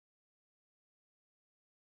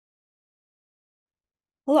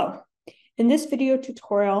Hello. In this video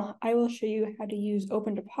tutorial, I will show you how to use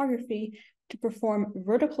OpenTopography to perform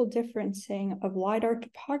vertical differencing of lidar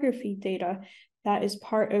topography data that is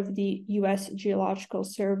part of the US Geological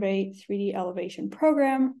Survey 3D Elevation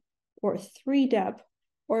Program, or 3DEP,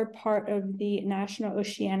 or part of the National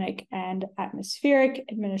Oceanic and Atmospheric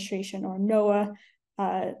Administration, or NOAA,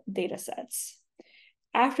 datasets.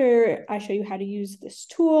 After I show you how to use this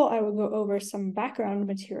tool, I will go over some background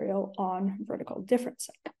material on vertical differencing.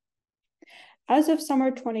 As of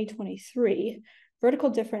summer 2023,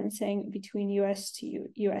 vertical differencing between US to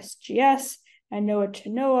USGS and NOAA to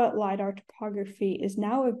NOAA lidar topography is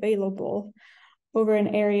now available over an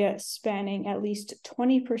area spanning at least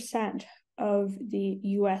 20% of the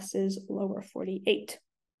US's lower 48.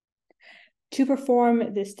 To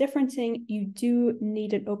perform this differencing, you do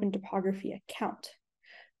need an OpenTopography account.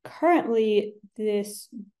 Currently, this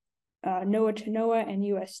NOAA to NOAA and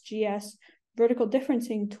USGS vertical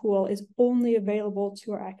differencing tool is only available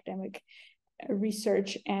to our academic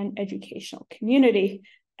research and educational community,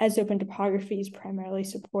 as OpenTopography is primarily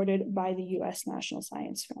supported by the US National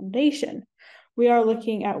Science Foundation. We are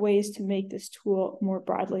looking at ways to make this tool more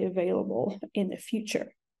broadly available in the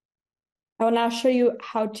future. I will now show you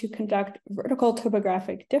how to conduct vertical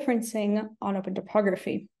topographic differencing on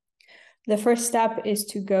OpenTopography. The first step is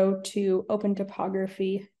to go to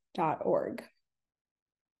OpenTopography.org.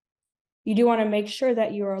 You do want to make sure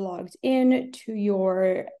that you are logged in to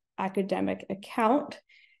your academic account.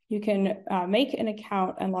 You can make an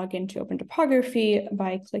account and log into OpenTopography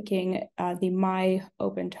by clicking the My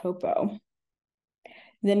OpenTopo.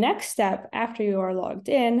 The next step after you are logged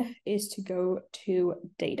in is to go to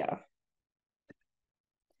Data.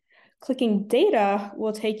 Clicking Data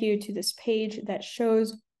will take you to this page that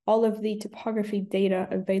shows all of the topography data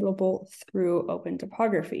available through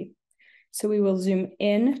OpenTopography. So we will zoom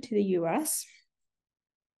in to the US.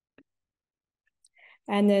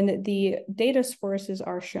 And then the data sources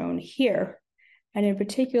are shown here. And in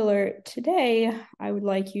particular, today, I would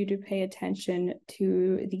like you to pay attention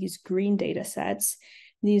to these green data sets.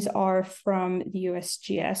 These are from the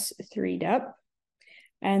USGS 3DEP.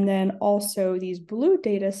 And then also these blue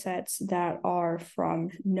data sets that are from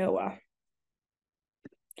NOAA.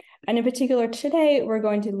 And in particular, today, we're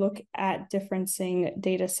going to look at differencing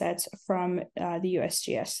data sets from the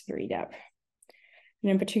USGS 3DEP.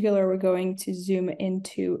 And in particular, we're going to zoom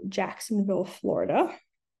into Jacksonville, Florida.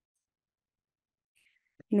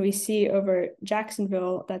 And we see over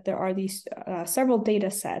Jacksonville that there are these several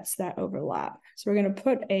data sets that overlap. So we're going to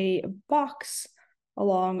put a box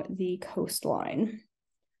along the coastline.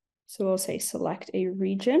 So we'll say select a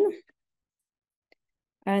region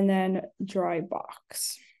and then dry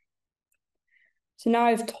box. So now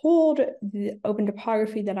I've told the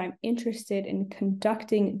OpenTopography that I'm interested in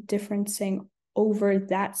conducting differencing over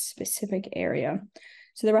that specific area.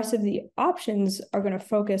 So the rest of the options are going to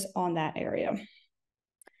focus on that area.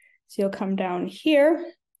 So you'll come down here.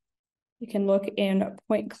 You can look in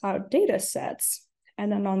point cloud data sets.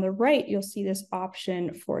 And then on the right, you'll see this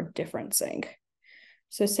option for differencing.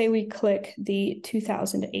 So say we click the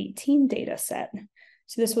 2018 data set.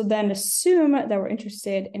 So this will then assume that we're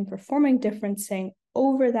interested in performing differencing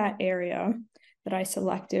over that area that I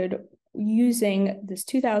selected using this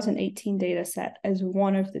 2018 data set as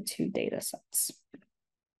one of the two data sets.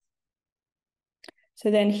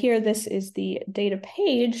 So then here, this is the data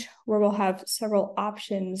page where we'll have several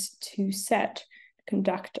options to set to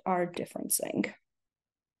conduct our differencing.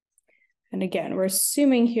 And again, we're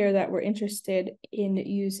assuming here that we're interested in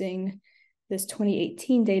using this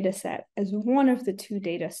 2018 data set as one of the two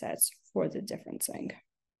data sets for the differencing.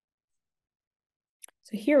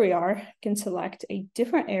 So here we are, I can select a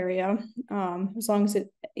different area as long as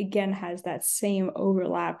it again has that same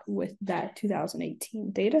overlap with that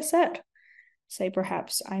 2018 data set. Say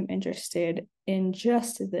perhaps I'm interested in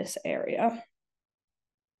just this area.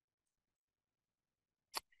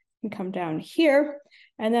 And come down here,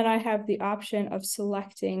 and then I have the option of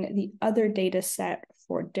selecting the other data set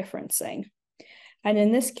for differencing. And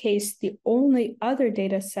in this case, the only other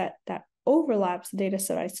data set that overlaps the data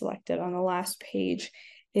set I selected on the last page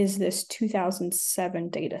is this 2007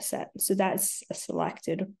 data set. So that's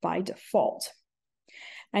selected by default.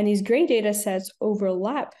 And these gray data sets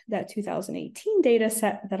overlap that 2018 data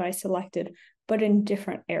set that I selected, but in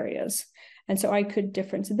different areas. And so I could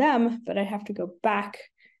difference them, but I have to go back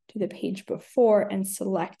to the page before and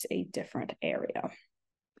select a different area.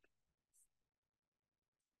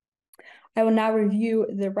 I will now review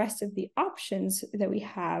the rest of the options that we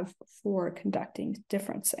have for conducting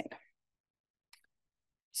differencing.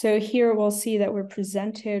 So here we'll see that we're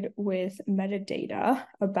presented with metadata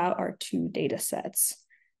about our two data sets.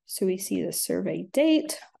 So we see the survey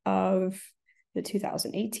date of the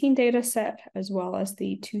 2018 data set, as well as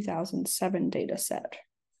the 2007 data set.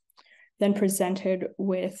 Then presented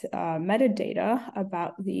with metadata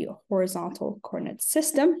about the horizontal coordinate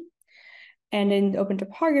system. And in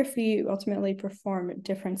OpenTopography, we ultimately perform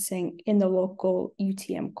differencing in the local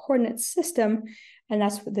UTM coordinate system. And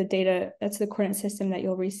that's what that's the coordinate system that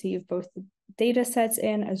you'll receive both the data sets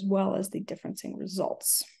in, as well as the differencing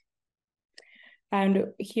results. And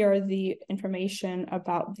here are the information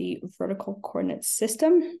about the vertical coordinate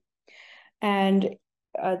system. And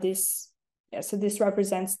this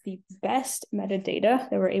represents the best metadata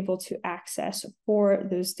that we're able to access for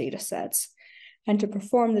those data sets. And to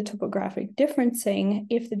perform the topographic differencing,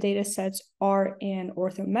 if the data sets are in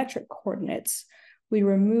orthometric coordinates, we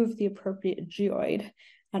remove the appropriate geoid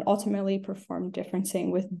and ultimately perform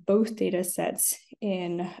differencing with both data sets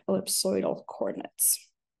in ellipsoidal coordinates.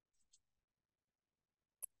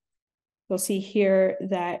 You'll see here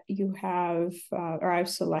that you have, or I've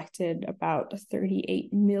selected about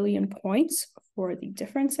 38 million points for the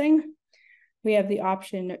differencing. We have the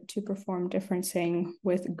option to perform differencing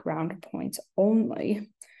with ground points only.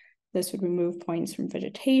 This would remove points from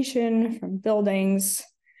vegetation, from buildings,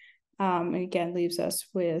 and again, leaves us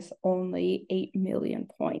with only 8 million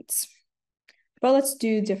points. But let's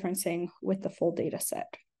do differencing with the full data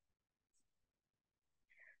set.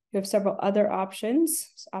 We have several other options.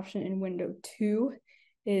 This option in window 2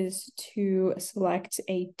 is to select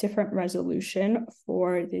a different resolution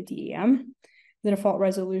for the DEM. The default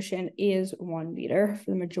resolution is 1 meter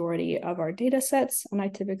for the majority of our data sets, and I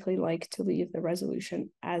typically like to leave the resolution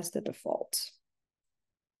as the default.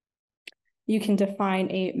 You can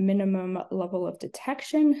define a minimum level of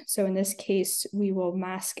detection. So in this case, we will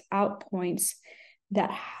mask out points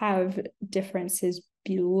that have differences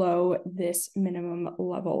below this minimum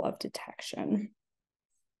level of detection.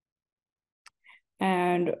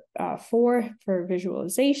 And for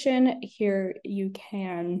visualization, here you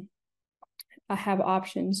can have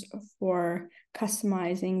options for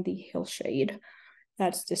customizing the hillshade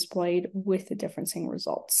that's displayed with the differencing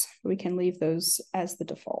results. We can leave those as the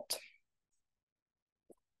default.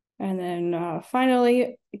 And then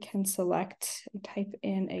finally, we can select, type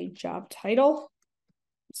in a job title,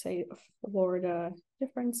 say Florida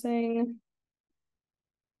differencing.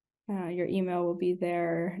 Your email will be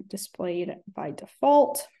there displayed by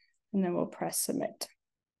default, and then we'll press submit.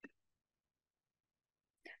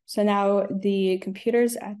 So now the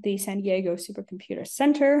computers at the San Diego Supercomputer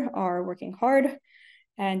Center are working hard,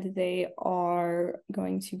 and they are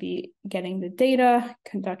going to be getting the data,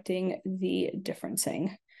 conducting the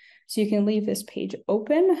differencing. So you can leave this page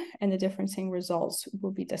open, and the differencing results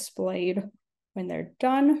will be displayed when they're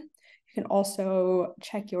done. You can also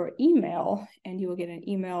check your email, and you will get an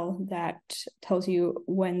email that tells you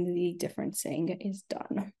when the differencing is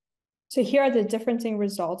done. So here are the differencing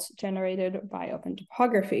results generated by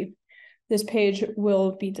OpenTopography. This page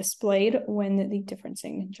will be displayed when the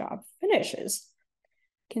differencing job finishes.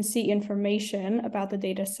 You can see information about the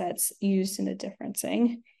data sets used in the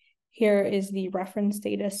differencing. Here is the reference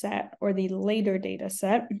data set or the later data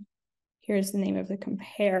set. Here's the name of the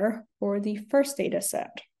compare or the first data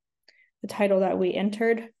set, the title that we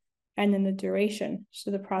entered, and then the duration.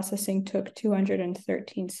 So the processing took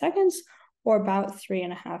 213 seconds or about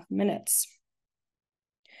 3.5 minutes.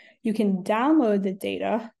 You can download the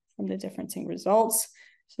data from the differencing results.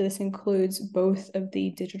 So this includes both of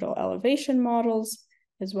the digital elevation models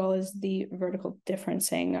as well as the vertical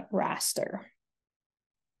differencing raster.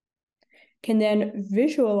 Can then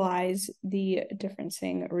visualize the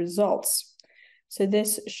differencing results. So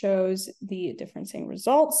this shows the differencing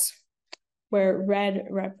results, where red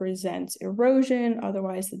represents erosion,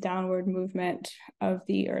 otherwise the downward movement of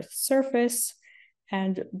the Earth's surface,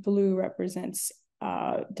 and blue represents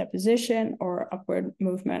deposition or upward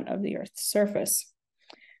movement of the Earth's surface.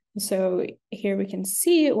 So here we can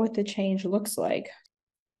see what the change looks like.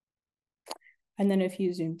 And then if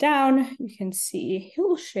you zoom down, you can see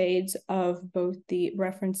hillshades of both the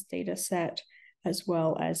reference data set as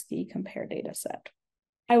well as the compare data set.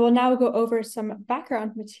 I will now go over some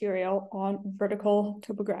background material on vertical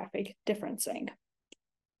topographic differencing.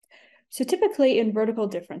 So typically in vertical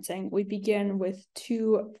differencing, we begin with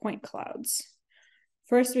 2 point clouds.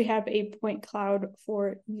 First, we have a point cloud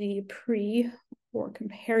for the pre or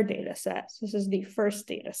compare data set. So this is the first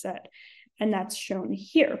data set, and that's shown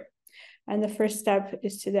here. And the first step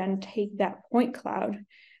is to then take that point cloud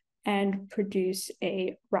and produce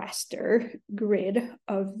a raster grid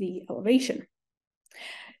of the elevation.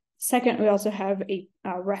 Second, we also have a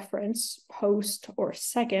reference post or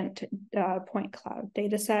second point cloud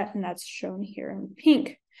data set, and that's shown here in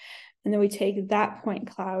pink. And then we take that point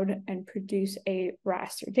cloud and produce a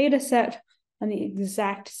raster data set on the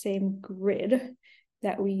exact same grid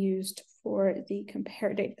that we used for the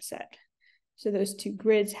compare data set. So those two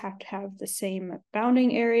grids have to have the same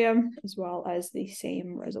bounding area as well as the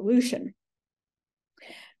same resolution.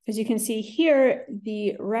 As you can see here,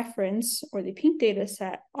 the reference or the pink data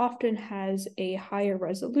set often has a higher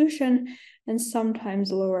resolution and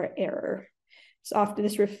sometimes lower error. So often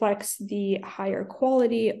this reflects the higher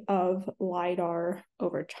quality of lidar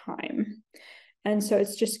over time. And so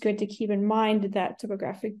it's just good to keep in mind that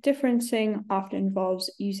topographic differencing often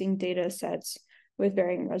involves using data sets with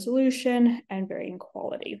varying resolution and varying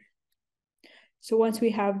quality. So once we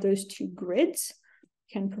have those two grids,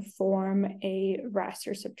 we can perform a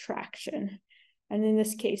raster subtraction. And in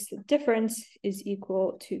this case, the difference is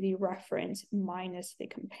equal to the reference minus the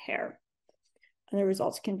compare. And the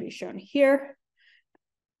results can be shown here.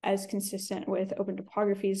 As consistent with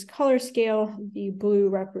OpenTopography's color scale, the blue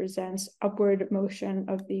represents upward motion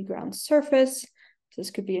of the ground surface. So this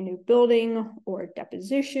could be a new building or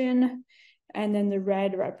deposition. And then the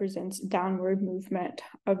red represents downward movement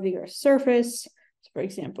of the Earth's surface. So for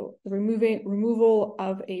example, the removal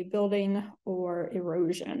of a building or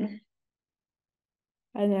erosion.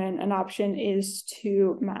 And then an option is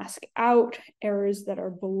to mask out errors that are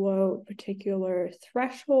below a particular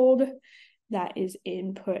threshold that is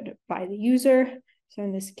input by the user. So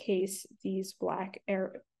in this case, these black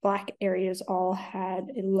areas all had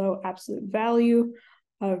a low absolute value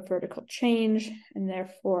of vertical change, and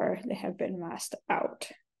therefore they have been masked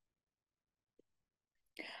out.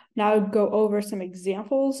 Now I'll go over some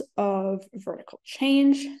examples of vertical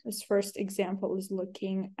change. This first example is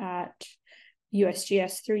looking at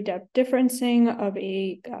USGS 3DEP differencing of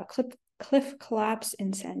a cliff collapse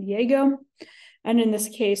in San Diego. And in this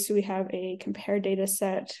case, we have a compare data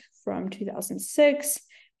set from 2006,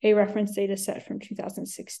 a reference data set from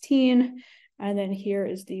 2016, and then here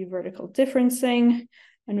is the vertical differencing.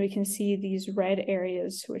 And we can see these red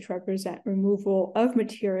areas, which represent removal of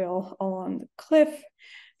material along the cliff.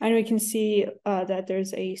 And we can see that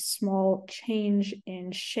there's a small change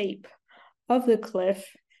in shape of the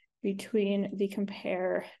cliff between the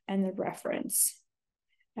compare and the reference.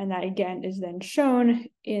 And that again is then shown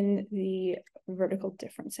in the vertical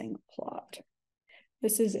differencing plot.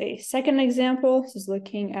 This is a second example. This is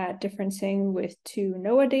looking at differencing with two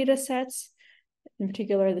NOAA data sets. In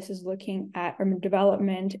particular, this is looking at urban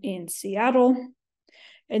development in Seattle.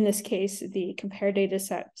 In this case, the compare data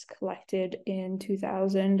set was collected in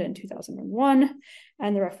 2000 and 2001,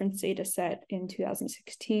 and the reference data set in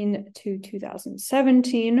 2016 to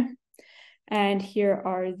 2017. And here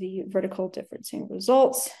are the vertical differencing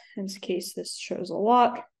results. In this case, this shows a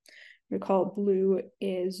lot. Recall blue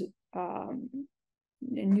is a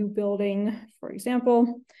new building, for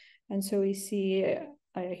example. And so we see,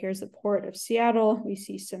 here's the port of Seattle. We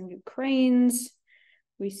see some new cranes.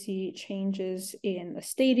 We see changes in the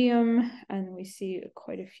stadium, and we see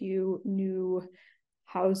quite a few new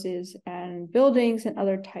houses and buildings and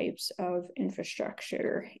other types of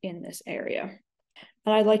infrastructure in this area.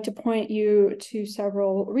 And I'd like to point you to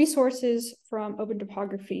several resources from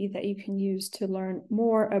OpenTopography that you can use to learn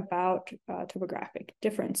more about topographic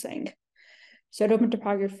differencing. So at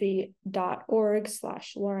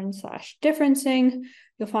opentopography.org/learn/differencing,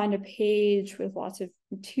 you'll find a page with lots of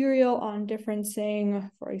material on differencing,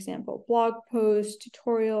 for example, blog posts,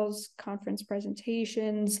 tutorials, conference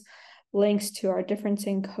presentations, links to our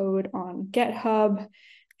differencing code on GitHub,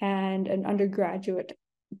 and an undergraduate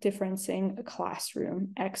differencing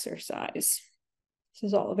classroom exercise. This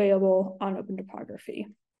is all available on OpenTopography.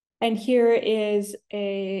 And here is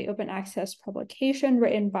an open access publication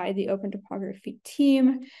written by the OpenTopography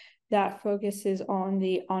team that focuses on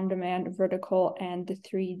the on-demand vertical and the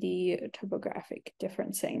 3D topographic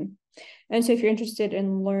differencing. And so if you're interested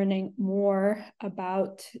in learning more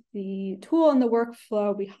about the tool and the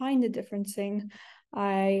workflow behind the differencing,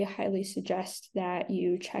 I highly suggest that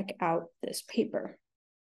you check out this paper.